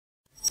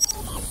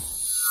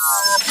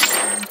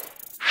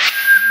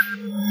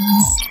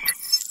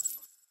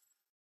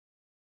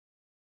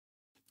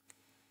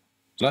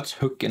So let's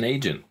hook an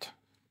agent.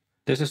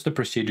 This is the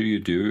procedure you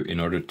do in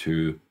order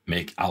to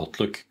make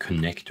Outlook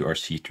connect to our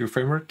C2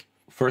 framework.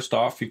 First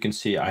off, you can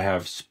see I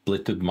have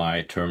splitted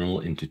my terminal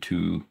into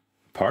two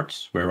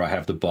parts, where I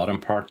have the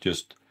bottom part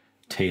just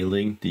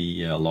tailing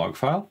the log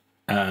file,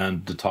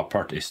 and the top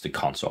part is the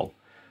console.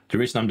 The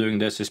reason I'm doing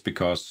this is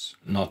because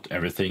not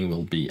everything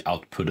will be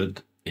outputted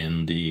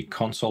in the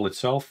console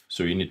itself,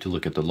 so you need to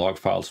look at the log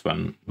files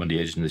when the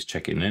agent is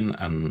checking in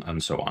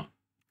and so on.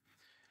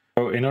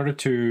 So in order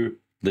to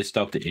list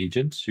out the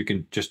agents, you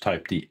can just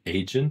type the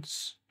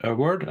agents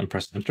word and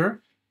press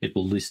enter. It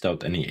will list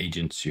out any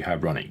agents you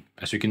have running.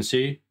 As you can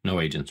see, no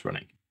agents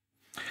running.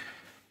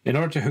 In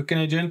order to hook an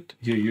agent,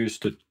 you use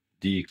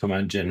the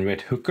command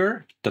generate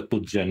hooker that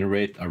will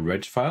generate a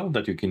reg file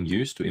that you can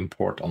use to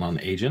import on an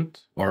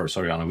agent, or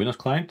sorry, on a Windows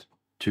client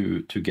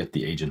to get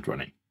the agent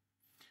running.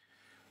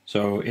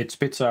 So it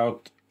spits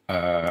out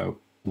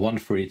one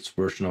for each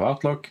version of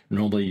Outlook.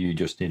 Normally you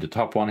just need the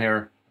top one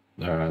here,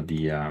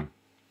 the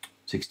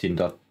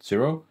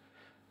 16.0.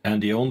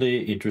 And the only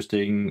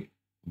interesting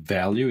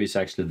value is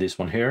actually this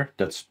one here.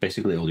 That's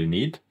basically all you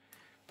need.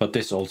 But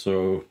this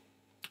also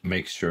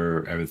makes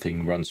sure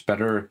everything runs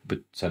better, but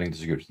setting the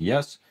security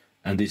yes.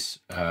 And these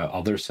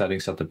other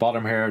settings at the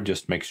bottom here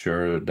just make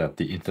sure that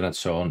the internet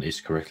zone is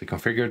correctly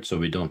configured, so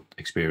we don't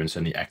experience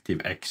any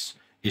ActiveX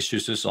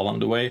issues along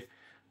the way.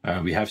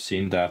 We have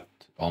seen that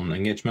on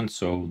engagement,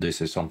 so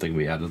this is something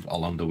we added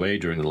along the way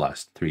during the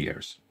last 3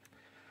 years.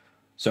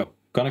 So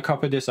gonna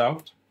copy this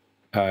out,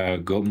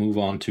 move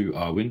on to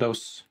our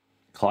Windows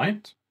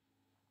client,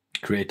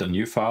 create a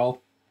new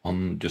file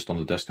just on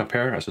the desktop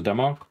here as a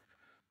demo.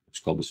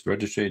 Let's call this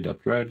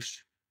registry.reg.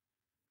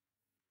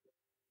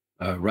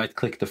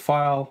 Right-click the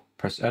file,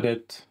 press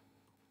edit,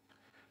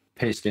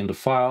 paste in the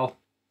file.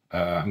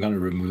 I'm going to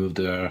remove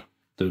the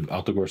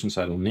Outlook versions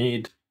I don't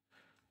need.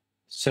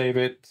 Save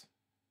it,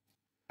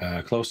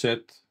 close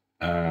it,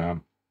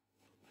 and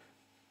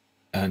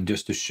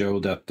just to show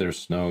that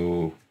there's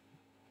no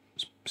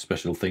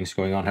special things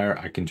going on here,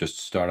 I can just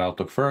start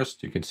Outlook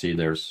first. You can see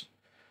there's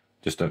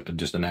just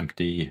an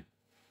empty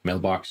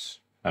mailbox.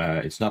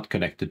 It's not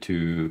connected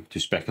to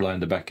Specula in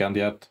the backend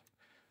yet.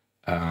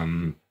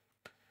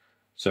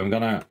 So I'm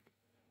gonna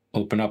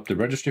open up the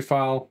registry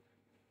file,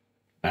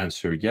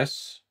 answer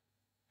yes,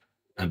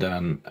 and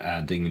then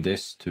adding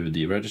this to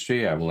the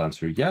registry, I will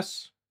answer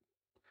yes.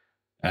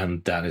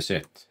 And that is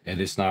it. It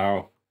is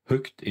now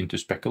hooked into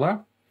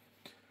Specula,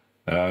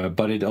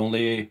 but it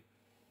only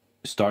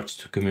starts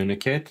to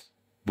communicate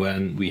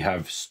when we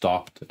have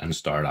stopped and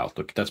started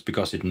Outlook. That's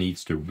because it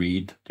needs to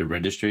read the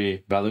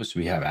registry values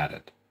we have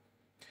added.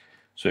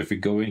 So if we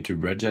go into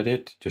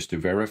regedit, just to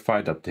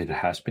verify that it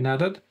has been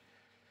added,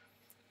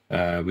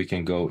 we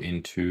can go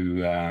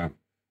into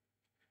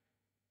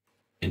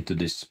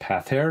this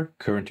path here,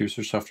 current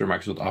user software,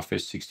 Microsoft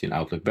Office 16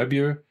 Outlook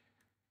WebView,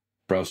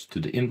 browse to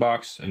the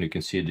inbox, and you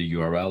can see the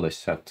URL is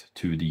set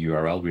to the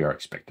URL we are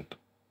expected.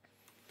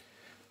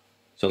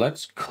 So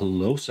let's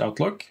close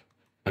Outlook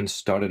and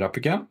start it up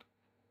again.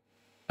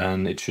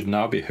 And it should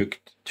now be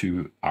hooked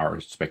to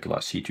our Specula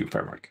C2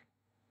 framework.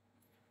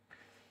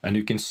 And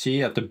you can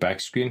see at the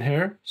back screen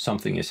here,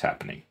 something is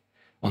happening.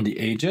 On the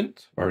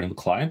agent or in the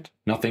client,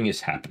 nothing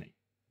is happening.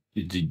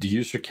 The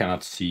user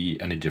cannot see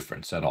any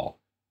difference at all.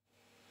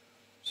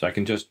 So I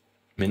can just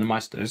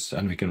minimize this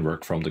and we can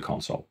work from the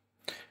console.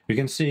 You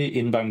can see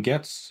inbound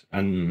gets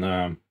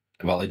and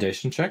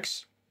validation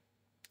checks.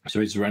 So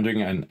it's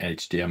rendering an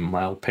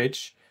HTML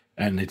page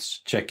and it's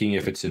checking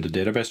if it's in the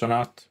database or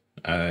not.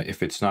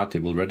 If it's not,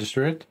 it will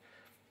register it.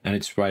 And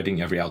it's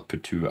writing every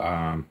output to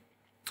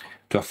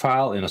a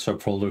file in a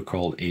subfolder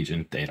called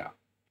agent data.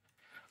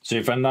 So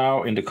if I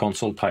now in the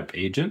console type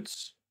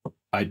agents,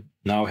 I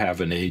now have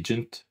an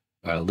agent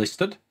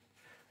listed.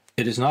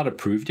 It is not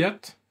approved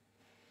yet.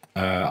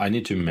 I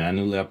need to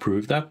manually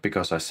approve that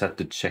because I set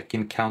the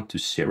check-in count to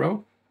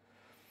 0.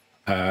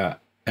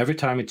 Every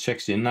time it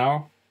checks in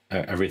now,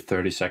 every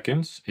 30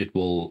 seconds, it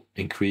will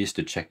increase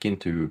the check-in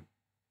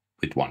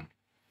with 1.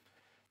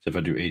 So if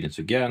I do agents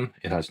again,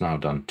 it has now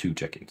done 2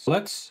 check-ins.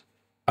 Let's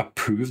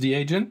approve the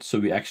agent so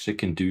we actually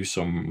can do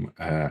some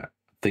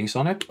things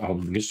on it.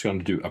 I'm just going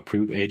to do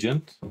approve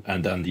agent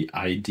and then the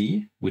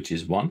ID, which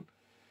is 1.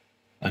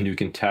 And you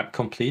can tap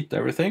complete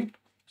everything.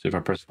 So if I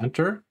press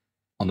enter,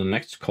 on the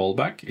next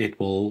callback, it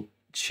will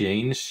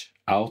change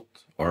out,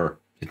 or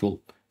it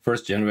will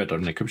first generate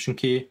an encryption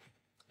key,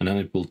 and then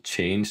it will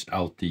change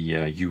out the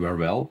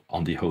URL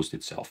on the host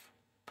itself.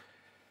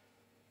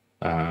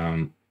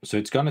 So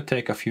it's going to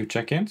take a few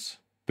check-ins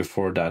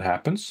before that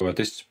happens. So at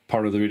this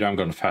part of the video, I'm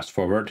going to fast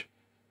forward.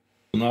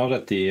 Now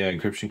that the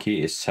encryption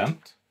key is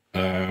sent,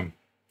 the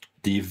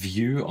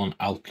view on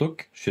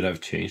Outlook should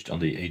have changed on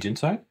the agent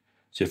side.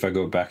 So if I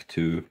go back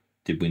to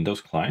the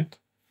Windows client,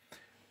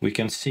 we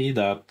can see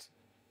that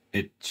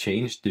it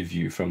changed the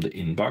view from the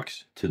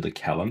inbox to the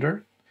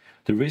calendar.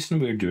 The reason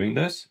we're doing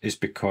this is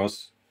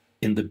because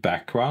in the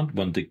background,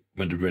 when the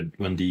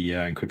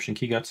encryption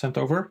key got sent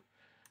over,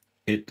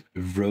 it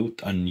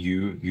wrote a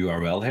new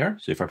URL here.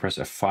 So if I press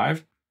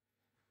F5,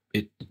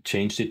 it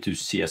changed it to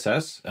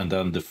CSS, and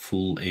then the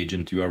full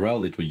agent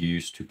URL it will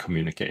use to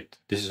communicate.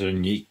 This is a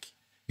unique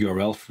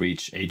URL for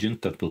each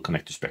agent that will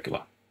connect to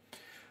Specula.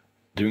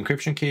 The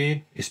encryption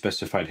key is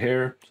specified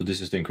here. So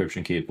this is the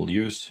encryption key it will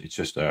use. It's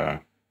just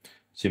a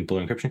simple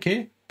encryption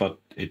key, but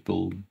it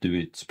will do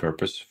its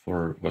purpose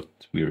for what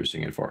we're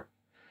using it for.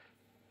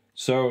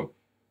 So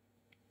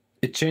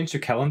it changed the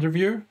calendar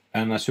view,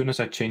 and as soon as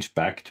I change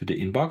back to the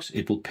inbox,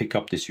 it will pick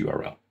up this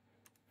URL.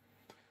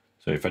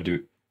 So if I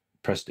do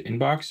press the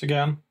inbox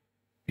again,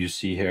 you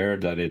see here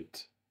that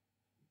it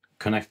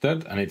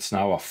connected, and it's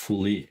now a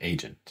fully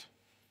agent.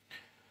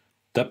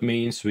 That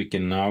means we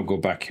can now go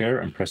back here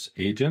and press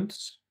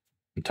agents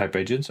and type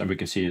agents, and we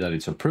can see that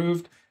it's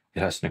approved.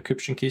 It has an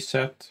encryption key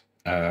set,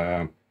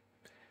 and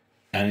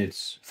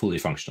it's fully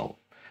functional.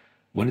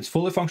 When it's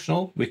fully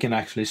functional, we can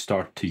actually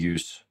start to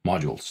use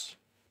modules.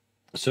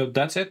 So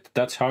that's it.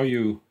 That's how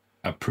you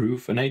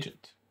approve an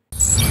agent.